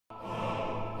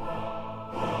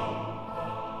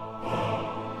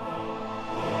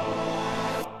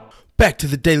Back to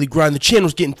the daily grind. The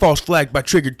channel's getting false flagged by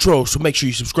triggered trolls, so make sure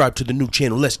you subscribe to the new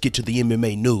channel. Let's get to the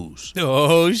MMA news.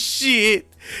 Oh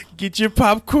shit. Get your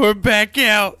popcorn back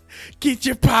out. Get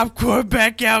your popcorn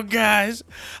back out, guys.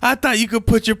 I thought you could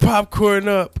put your popcorn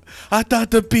up. I thought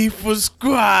the beef was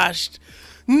squashed.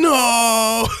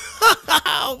 No.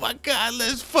 Oh my god,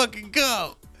 let's fucking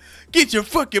go. Get your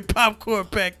fucking popcorn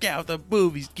back out. The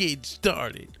movie's getting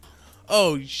started.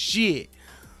 Oh shit.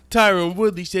 Tyron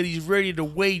Woodley said he's ready to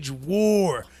wage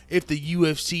war if the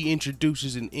UFC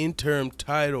introduces an interim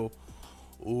title.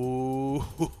 Ooh,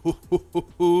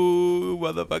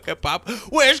 motherfucker pop.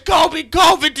 Where's Colby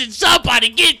Covington? Somebody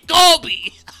get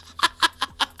Colby.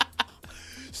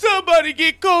 Somebody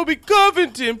get Colby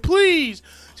Covington, please.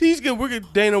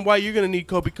 Dana White, you're gonna need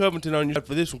Colby Covington on your side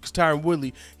for this one, because Tyron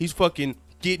Woodley, he's fucking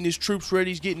getting his troops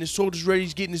ready, he's getting his soldiers ready,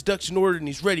 he's getting his ducks in order, and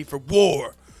he's ready for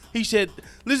war. He said,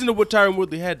 listen to what Tyron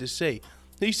Woodley had to say.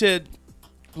 He said,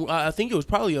 well, I think it was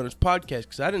probably on his podcast,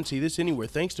 because I didn't see this anywhere.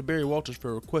 Thanks to Barry Walters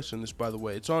for requesting this, by the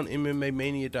way. It's on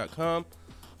MMAmania.com.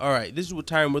 All right, this is what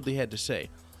Tyron Woodley had to say.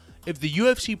 If the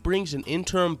UFC brings an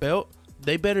interim belt,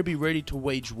 they better be ready to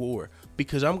wage war,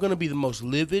 because I'm going to be the most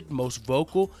livid, most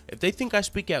vocal. If they think I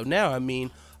speak out now, I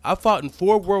mean, I fought in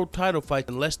 4 world title fights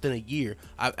in less than a year.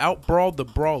 I've outbrawled the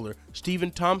brawler.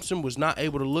 Stephen Thompson was not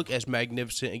able to look as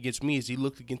magnificent against me as he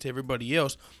looked against everybody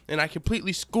else, and I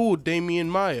completely schooled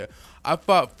Damian Maia. I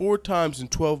fought 4 times in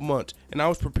 12 months, and I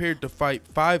was prepared to fight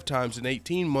 5 times in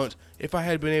 18 months if I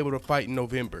had been able to fight in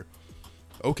November.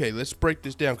 Okay, let's break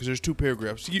this down because there's 2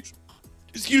 paragraphs.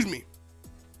 Excuse me.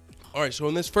 All right, so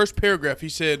in this first paragraph, he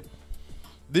said,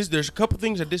 there's a couple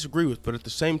things I disagree with, but at the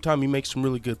same time, he makes some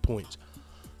really good points.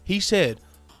 He said,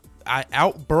 I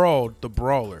outbrawled the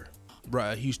brawler.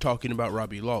 Right, he's talking about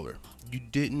Robbie Lawler. You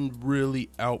didn't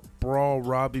really outbrawl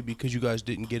Robbie because you guys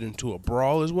didn't get into a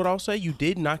brawl, is what I'll say. You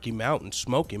did knock him out and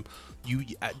smoke him.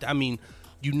 I mean,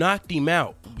 you knocked him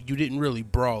out. You didn't really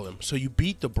brawl him. So you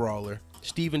beat the brawler.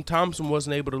 Stephen Thompson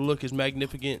wasn't able to look as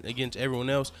magnificent against everyone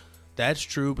else. That's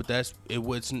true, but it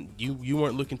wasn't. You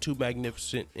weren't looking too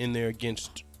magnificent in there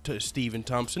against Stephen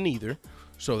Thompson either.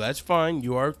 So that's fine.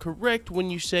 You are correct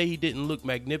when you say he didn't look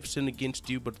magnificent against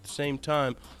you, but at the same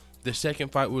time, the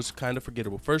second fight was kind of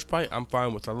forgettable. First fight, I'm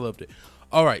fine with. I loved it.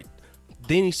 All right.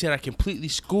 Then he said, I completely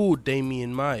schooled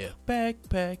Damian Maia.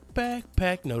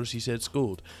 Backpack. Notice he said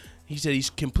schooled. He said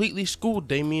he's completely schooled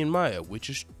Damian Maia, which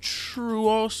is true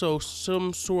also,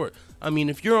 some sort. I mean,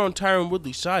 if you're on Tyron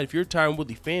Woodley's side, if you're a Tyron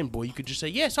Woodley fanboy, you could just say,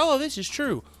 yes, all of this is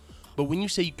true. But when you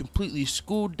say you completely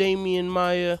schooled Damian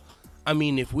Maia, I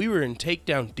mean, if we were in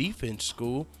takedown defense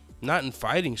school, not in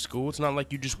fighting school, it's not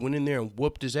like you just went in there and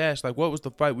whooped his ass. Like, what was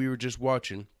the fight we were just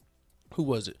watching? Who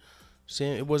was it?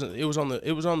 Sam. It wasn't. It was on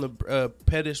the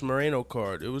Pettis Moreno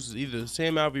card. It was either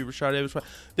Sam Alvey, Rashad Evans fight.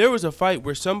 There was a fight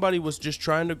where somebody was just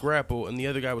trying to grapple and the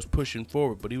other guy was pushing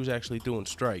forward, but he was actually doing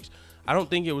strikes. I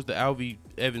don't think it was the Alvey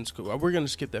Evans. We're gonna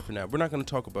skip that for now. We're not gonna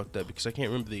talk about that because I can't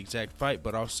remember the exact fight.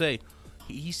 But I'll say,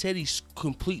 he said he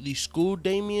completely schooled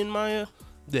Damian Maia.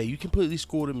 Yeah, you completely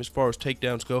schooled him as far as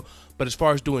takedowns go, but as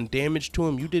far as doing damage to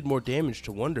him, you did more damage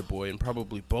to Wonder Boy in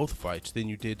probably both fights than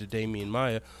you did to Damian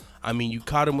Maia. I mean, you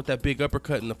caught him with that big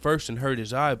uppercut in the first and hurt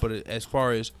his eye, but as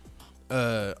far as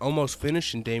almost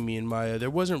finishing Damian Maia, there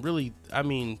wasn't really, I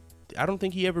mean, I don't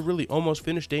think he ever really almost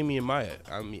finished Damian Maia.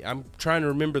 I mean, I'm trying to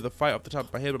remember the fight off the top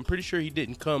of my head. I'm pretty sure he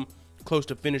didn't come close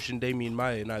to finishing Damian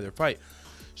Maia in either fight.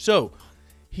 So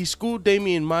he schooled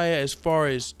Damian Maia as far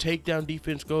as takedown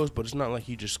defense goes, but it's not like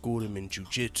he just schooled him in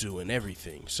jiu-jitsu and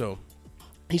everything. So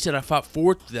he said, I fought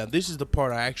 4. Now, this is the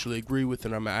part I actually agree with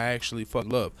and I actually fucking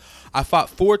love. I fought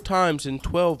 4 times in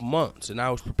 12 months, and I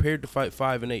was prepared to fight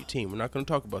 5 and 18. We're not going to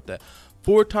talk about that.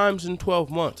 4 times in 12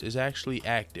 months is actually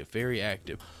active, very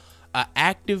active. An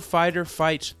active fighter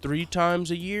fights 3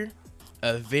 times a year.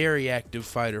 A very active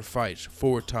fighter fights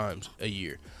 4 times a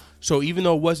year. So even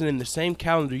though it wasn't in the same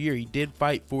calendar year, he did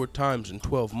fight 4 times in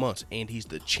 12 months, and he's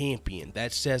the champion.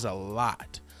 That says a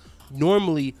lot.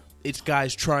 Normally, it's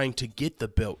guys trying to get the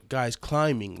belt, guys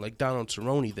climbing, like Donald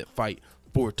Cerrone, that fight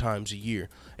 4 times a year.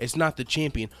 It's not the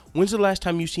champion. When's the last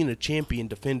time you've seen a champion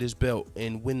defend his belt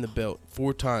and win the belt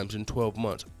 4 times in 12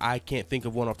 months? I can't think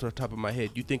of one off the top of my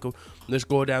head. You think of, let's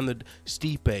go down to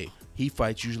Stipe. He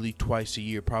fights usually twice a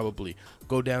year, probably.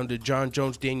 Go down to John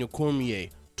Jones, Daniel Cormier.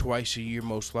 Twice a year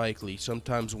most likely,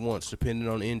 sometimes once, depending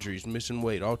on injuries, missing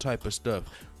weight, all type of stuff.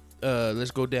 Let's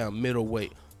go down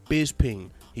middleweight. Bisping,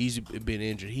 he's been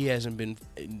injured. He hasn't been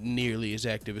nearly as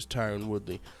active as Tyron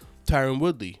Woodley. Tyron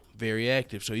Woodley, very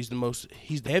active, so he's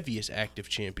the heaviest active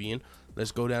champion.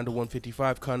 Let's go down to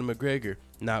 155. Conor McGregor,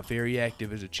 not very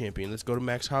active as a champion. Let's go to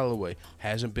Max Holloway.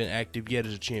 Hasn't been active yet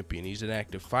as a champion. He's an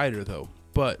active fighter, though.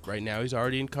 But right now, he's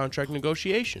already in contract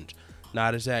negotiations.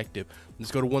 Not as active.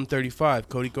 Let's go to 135.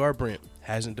 Cody Garbrandt.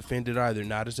 Hasn't defended either.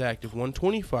 Not as active.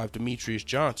 125. Demetrius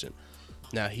Johnson.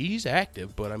 Now, he's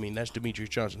active, but, I mean, that's Demetrius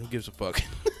Johnson. Who gives a fuck?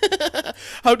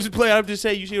 I'm just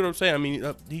saying, you see what I'm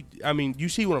saying? I mean, you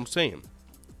see what I'm saying.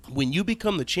 When you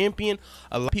become the champion,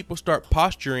 a lot of people start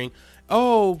posturing,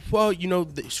 oh, well, you know,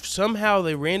 somehow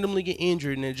they randomly get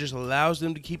injured and it just allows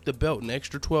them to keep the belt an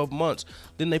extra 12 months.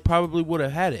 Then they probably would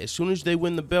have had it. As soon as they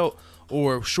win the belt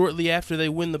or shortly after they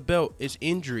win the belt, it's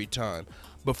injury time.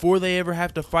 Before they ever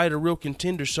have to fight a real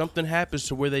contender, something happens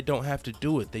to where they don't have to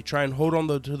do it. They try and hold on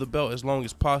to the belt as long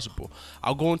as possible.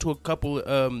 I'll go into a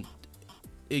couple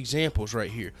examples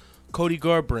right here. Cody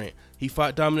Garbrandt, he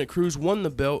fought Dominic Cruz, won the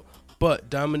belt,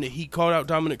 but he called out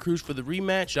Dominic Cruz for the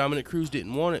rematch. Dominic Cruz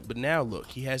didn't want it, but now look,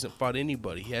 he hasn't fought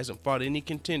anybody. He hasn't fought any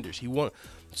contenders.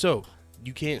 So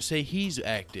you can't say he's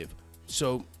active.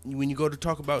 So when you go to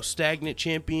talk about stagnant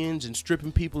champions and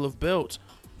stripping people of belts,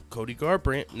 Cody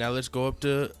Garbrandt. Now let's go up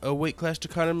to a weight class to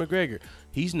Conor McGregor.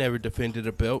 He's never defended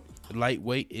a belt.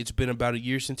 Lightweight, it's been about a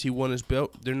year since he won his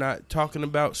belt. They're not talking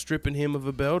about stripping him of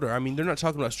a belt, or I mean, they're not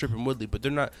talking about stripping Woodley, but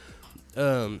they're not.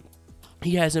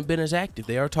 He hasn't been as active.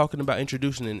 They are talking about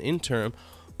introducing an interim.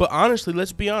 But honestly,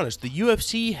 let's be honest. The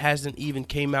UFC hasn't even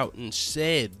came out and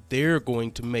said they're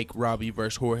going to make Robbie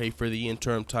versus Jorge for the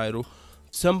interim title.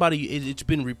 It's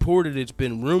been reported, it's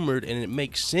been rumored, and it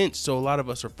makes sense. So a lot of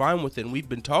us are fine with it, and we've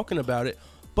been talking about it.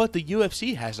 But the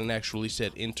UFC hasn't actually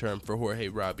said interim for Jorge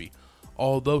Robbie.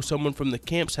 Although someone from the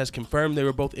camps has confirmed they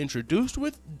were both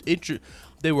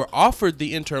they were offered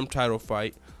the interim title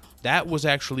fight. That was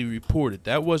actually reported.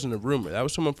 That wasn't a rumor. That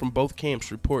was someone from both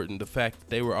camps reporting the fact that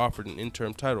they were offered an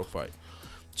interim title fight.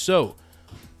 So,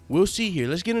 we'll see here.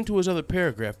 Let's get into his other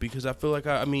paragraph because I feel like,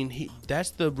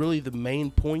 that's really the main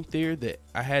point there that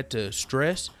I had to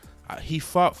stress. He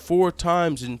fought 4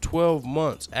 times in 12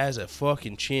 months as a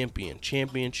fucking champion.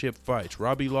 Championship fights.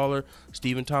 Robbie Lawler,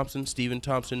 Stephen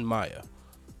Thompson, Maia.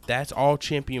 That's all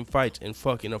champion fights in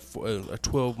fucking a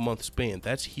 12-month span.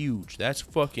 That's huge. That's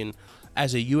fucking...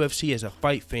 As a UFC, as a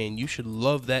fight fan, you should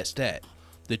love that stat.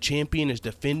 The champion is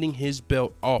defending his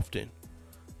belt often.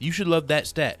 You should love that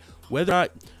stat. Whether or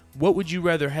not, what would you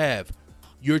rather have?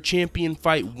 Your champion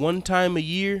fight 1 time a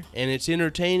year and it's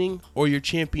entertaining, or your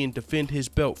champion defend his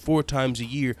belt 4 times a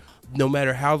year, no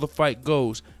matter how the fight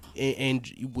goes, and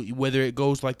whether it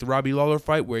goes like the Robbie Lawler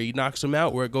fight where he knocks him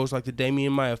out, or it goes like the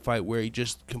Damian Maia fight where he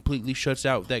just completely shuts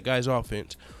out that guy's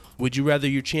offense. Would you rather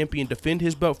your champion defend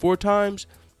his belt 4 times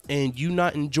and you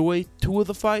not enjoy 2 of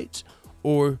the fights,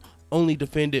 or only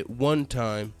defend it 1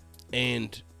 time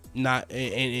and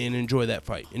enjoy that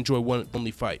fight, enjoy one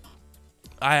only fight?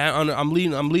 I'm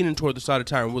leaning toward the side of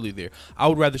Tyron Woodley there. I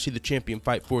would rather see the champion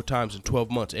fight 4 times in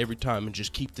 12 months every time and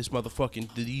just keep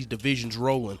these divisions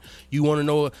rolling. You want to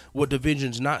know what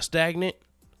division's not stagnant?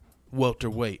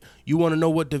 Welterweight. You want to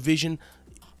know what division?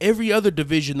 Every other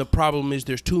division, the problem is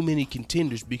there's too many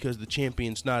contenders because the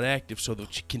champion's not active, so the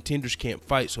contenders can't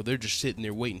fight, so they're just sitting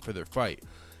there waiting for their fight.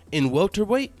 In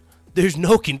welterweight, there's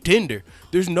no contender.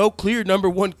 There's no clear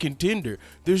 #1 contender.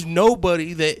 There's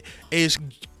nobody that is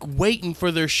waiting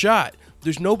for their shot.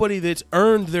 There's nobody that's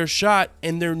earned their shot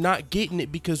and they're not getting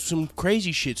it because some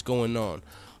crazy shit's going on.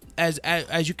 As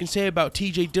you can say about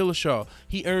TJ Dillashaw,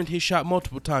 he earned his shot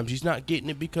multiple times. He's not getting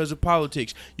it because of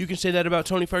politics. You can say that about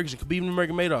Tony Ferguson, Khabib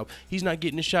Nurmagomedov. He's not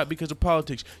getting his shot because of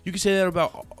politics. You can say that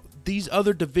about these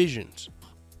other divisions.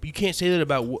 But you can't say that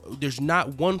about, there's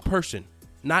not one person,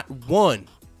 not one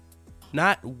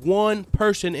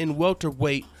person in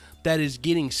welterweight that is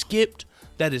getting skipped,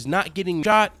 that is not getting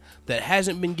shot, that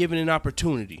hasn't been given an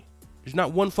opportunity. There's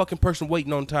not one fucking person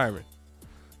waiting on Tyron.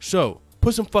 So,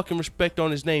 put some fucking respect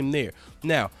on his name there.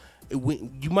 Now,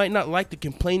 you might not like the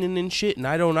complaining and shit, and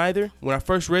I don't either. When I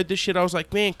first read this shit, I was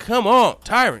like, man, come on,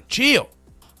 Tyron, chill.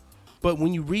 But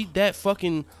when you read that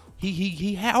fucking,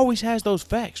 he always has those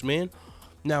facts, man.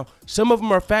 Now, some of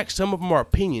them are facts, some of them are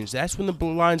opinions. That's when the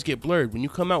lines get blurred. When you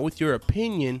come out with your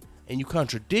opinion and you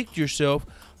contradict yourself,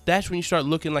 that's when you start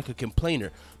looking like a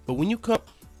complainer. But when you come,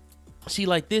 see,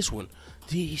 like this one,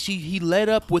 he led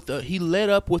up with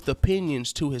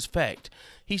opinions to his fact.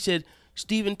 He said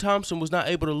Stephen Thompson was not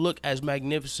able to look as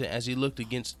magnificent as he looked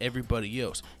against everybody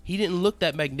else. He didn't look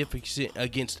that magnificent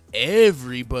against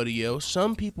everybody else.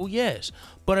 Some people, yes.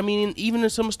 But, I mean, even in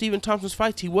some of Stephen Thompson's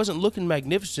fights, he wasn't looking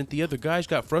magnificent. The other guys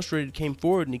got frustrated, came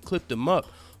forward, and he clipped him up.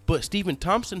 But Stephen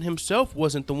Thompson himself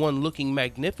wasn't the one looking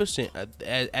magnificent,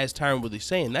 as Tyron Woodley's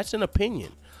saying. That's an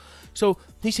opinion. So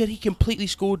he said he completely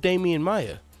schooled Damian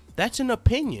Maia. That's an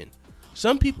opinion.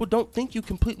 Some people don't think you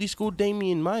completely schooled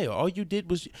Damian Maia. All you did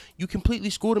was you completely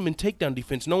schooled him in takedown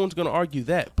defense. No one's going to argue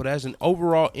that. But as an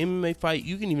overall MMA fight,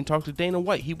 you can even talk to Dana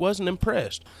White. He wasn't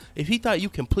impressed. If he thought you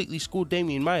completely schooled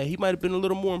Damian Maia, he might have been a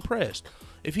little more impressed.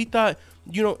 If he thought,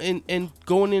 you know, and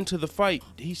going into the fight,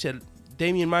 he said,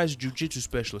 Damian Maia is a jiu-jitsu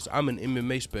specialist. I'm an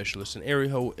MMA specialist. And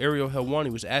Ariel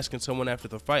Helwani was asking someone after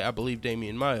the fight, I believe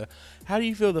Damian Maia, how do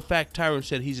you feel the fact Tyron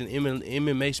said he's an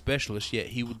MMA specialist, yet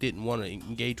he didn't want to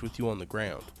engage with you on the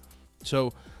ground?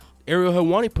 So Ariel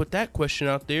Helwani put that question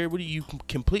out there. What do you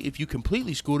if you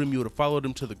completely schooled him, you would have followed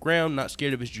him to the ground, not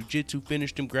scared of his jiu-jitsu,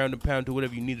 finished him, ground and pound, do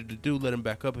whatever you needed to do, let him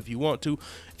back up if you want to.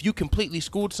 If you completely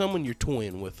schooled someone, you're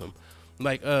toying with them.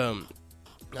 Like,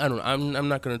 I don't know. I'm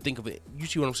not going to think of it. You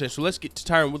see what I'm saying? So let's get to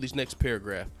Tyron Woodley's next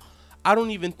paragraph. I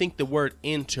don't even think the word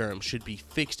interim should be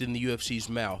fixed in the UFC's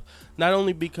mouth. Not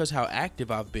only because how active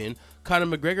I've been,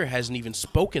 Conor McGregor hasn't even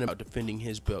spoken about defending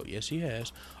his belt. Yes, he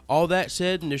has. All that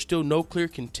said, and there's still no clear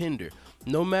contender.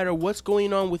 No matter what's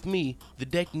going on with me, the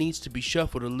deck needs to be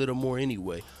shuffled a little more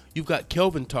anyway. You've got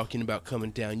Kelvin talking about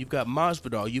coming down. You've got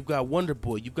Masvidal. You've got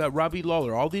Wonderboy. You've got Robbie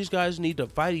Lawler. All these guys need to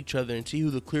fight each other and see who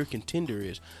the clear contender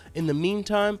is. In the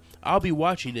meantime, I'll be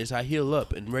watching as I heal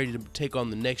up and ready to take on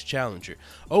the next challenger.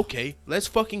 Okay, let's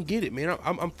fucking get it, man.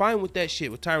 I'm fine with that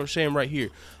shit, what Tyron's saying right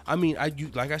here. I mean,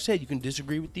 like I said, you can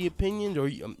disagree with the opinions, or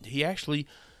he actually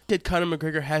said Conor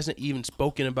McGregor hasn't even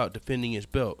spoken about defending his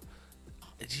belt.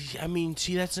 I mean,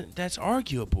 see, that's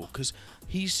arguable, because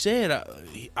he said,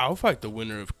 I'll fight the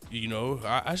winner of, you know,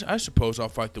 I suppose I'll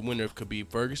fight the winner of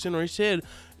Khabib Ferguson. Or he said,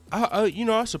 you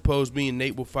know, I suppose me and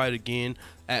Nate will fight again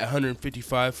at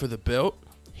 155 for the belt.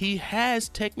 He has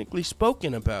technically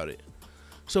spoken about it.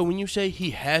 So when you say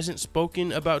he hasn't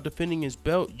spoken about defending his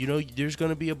belt, you know, there's going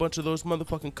to be a bunch of those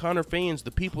motherfucking Conor fans,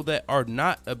 the people that are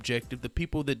not objective, the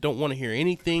people that don't want to hear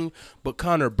anything but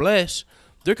Conor bless.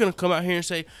 They're going to come out here and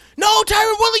say, no,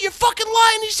 Tyron Woodley, you're fucking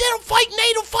lying. He said he'll fight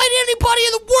Nate. He'll fight anybody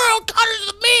in the world. Conor's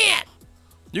the man.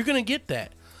 You're going to get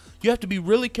that. You have to be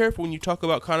really careful when you talk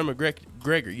about Conor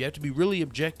McGregor. You have to be really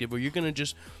objective, or you're going to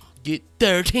just get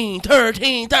 13.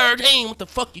 What the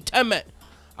fuck you talking about?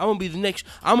 I'm going to be the next.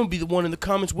 I'm going to be the one in the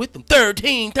comments with them.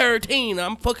 13.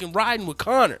 I'm fucking riding with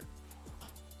Conor.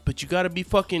 But you got to be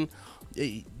fucking,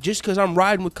 just because I'm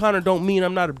riding with Conor don't mean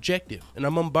I'm not objective and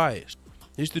I'm unbiased.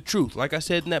 It's the truth. Like I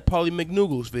said in that Paulie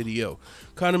McNoogles video,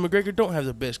 Conor McGregor don't have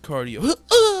the best cardio.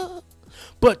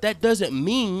 But that doesn't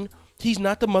mean he's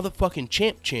not the motherfucking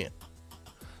champ.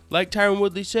 Like Tyron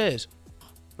Woodley says,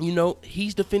 you know,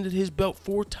 he's defended his belt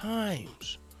 4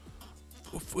 times.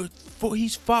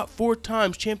 He's fought 4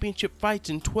 times championship fights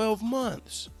in 12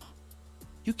 months.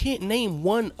 You can't name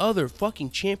one other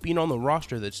fucking champion on the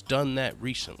roster that's done that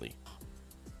recently,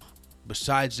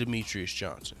 besides Demetrius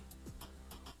Johnson.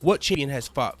 What champion has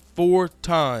fought 4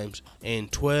 times in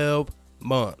 12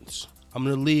 months? I'm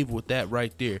going to leave with that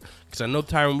right there, because I know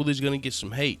Tyron Woodley's going to get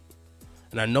some hate.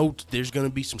 And I know there's going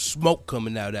to be some smoke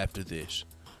coming out after this.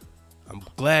 I'm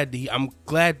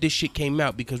glad this shit came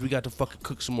out, because we got to fucking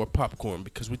cook some more popcorn,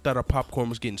 because we thought our popcorn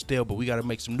was getting stale, but we got to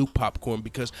make some new popcorn,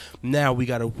 because now we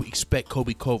got to expect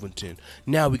Colby Covington.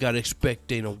 Now we got to expect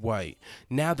Dana White.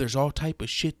 Now there's all type of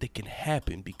shit that can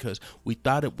happen, because we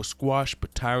thought it was squashed,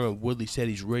 but Tyron Woodley said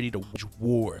he's ready to wage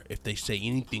war if they say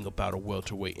anything about a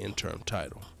welterweight interim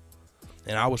title.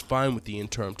 And I was fine with the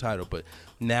interim title, but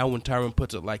now when Tyron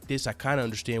puts it like this, I kind of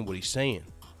understand what he's saying.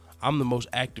 I'm the most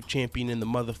active champion in the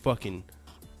motherfucking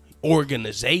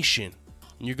organization.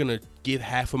 And you're going to give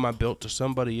half of my belt to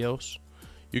somebody else?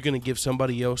 You're going to give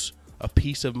somebody else a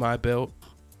piece of my belt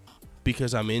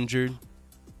because I'm injured?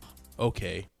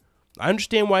 Okay. I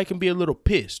understand why I can be a little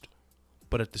pissed.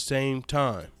 But at the same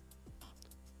time,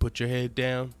 put your head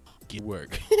down, get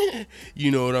work.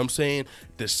 You know what I'm saying?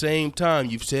 At the same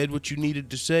time, you've said what you needed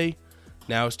to say.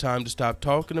 Now it's time to stop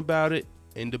talking about it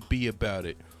and to be about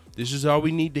it. This is all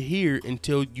we need to hear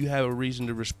until you have a reason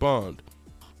to respond.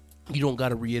 You don't got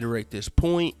to reiterate this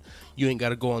point. You ain't got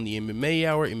to go on the MMA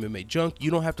Hour, MMA Junk.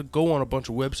 You don't have to go on a bunch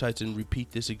of websites and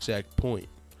repeat this exact point.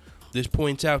 This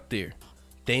point's out there.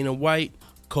 Dana White,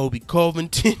 Colby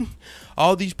Covington,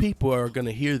 all these people are going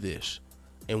to hear this.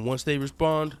 And once they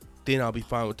respond, then I'll be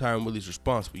fine with Tyron Woodley's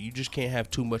response. But you just can't have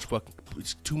too much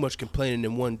complaining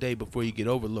in one day before you get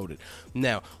overloaded.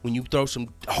 Now, when you throw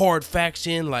some hard facts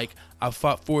in, like I've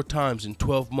fought 4 times in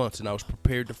 12 months and I was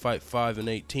prepared to fight 5 in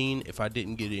 18 if I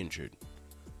didn't get injured.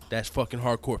 That's fucking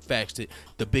hardcore facts that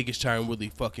the biggest Tyron Woodley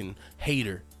fucking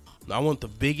hater. I want the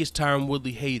biggest Tyron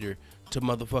Woodley hater to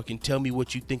motherfucking tell me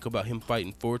what you think about him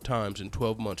fighting 4 times in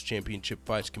 12 months championship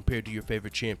fights compared to your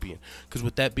favorite champion. Because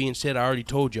with that being said, I already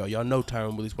told y'all. Y'all know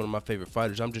Tyron Woodley's one of my favorite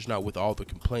fighters. I'm just not with all the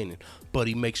complaining. But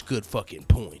he makes good fucking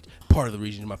points. Part of the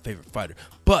reason he's my favorite fighter.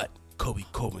 But Colby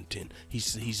Covington,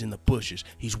 he's in the bushes.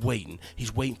 He's waiting.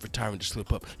 He's waiting for Tyron to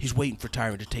slip up. He's waiting for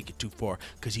Tyron to take it too far.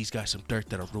 Because he's got some dirt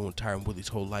that'll ruin Tyron Woodley's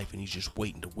whole life. And he's just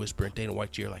waiting to whisper in Dana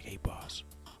White's ear like, hey, boss.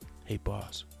 Hey,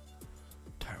 boss.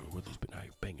 Tyron Woodley's been out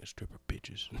here banging stripper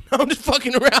bitches. I'm just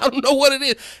fucking around. I don't know what it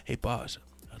is. Hey, boss.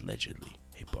 Allegedly.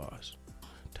 Hey, boss.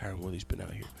 Tyron Woodley's been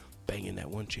out here banging that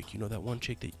one chick. You know that one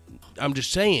chick that... I'm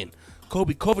just saying.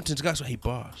 Colby Covington's got some... Hey,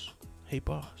 boss. Hey,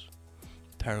 boss.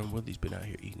 Tyron Woodley's been out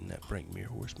here eating that Frank Mir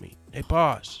horse meat. Hey,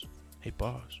 boss. Hey,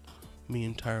 boss. Me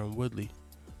and Tyron Woodley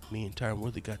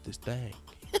got this thing.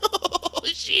 Oh,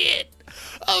 shit.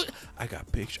 Oh, I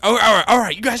got pictures. Oh, all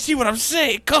right. You guys see what I'm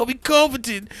saying? Colby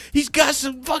Covington, he's got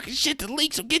some fucking shit to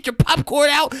leak, so get your popcorn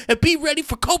out and be ready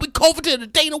for Colby Covington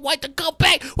and Dana White to come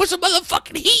back with some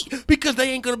motherfucking heat, because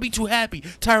they ain't gonna be too happy.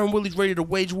 Tyron Woodley's ready to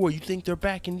wage war. You think they're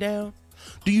backing down?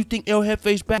 Do you think El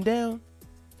Jefe's backing down?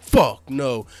 Fuck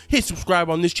no. Hit subscribe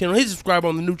on this channel. Hit subscribe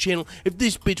on the new channel. If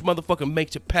this bitch motherfucker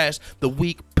makes it past the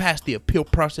week, past the appeal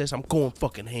process, I'm going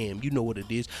fucking ham. You know what it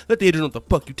is. Let the haters know what the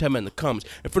fuck you tell me in the comments.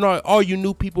 And for all you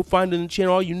new people finding the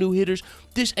channel, all you new hitters,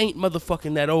 this ain't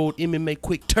motherfucking that old MMA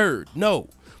quick turd. No.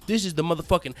 This is the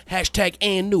motherfucking hashtag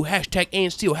and new, hashtag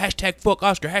and steal, hashtag fuck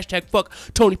Oscar, hashtag fuck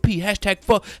Tony P, hashtag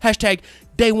fuck, hashtag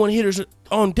day one hitters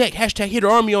on deck, hashtag hitter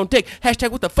army on deck,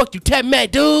 hashtag what the fuck you tap mad,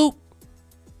 dude.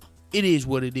 It is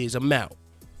what it is. I'm out.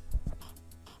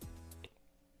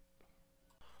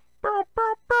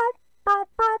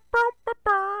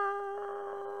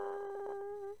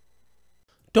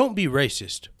 Don't be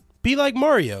racist. Be like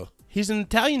Mario. He's an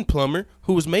Italian plumber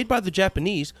who was made by the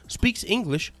Japanese, speaks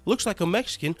English, looks like a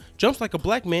Mexican, jumps like a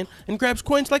black man, and grabs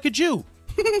coins like a Jew.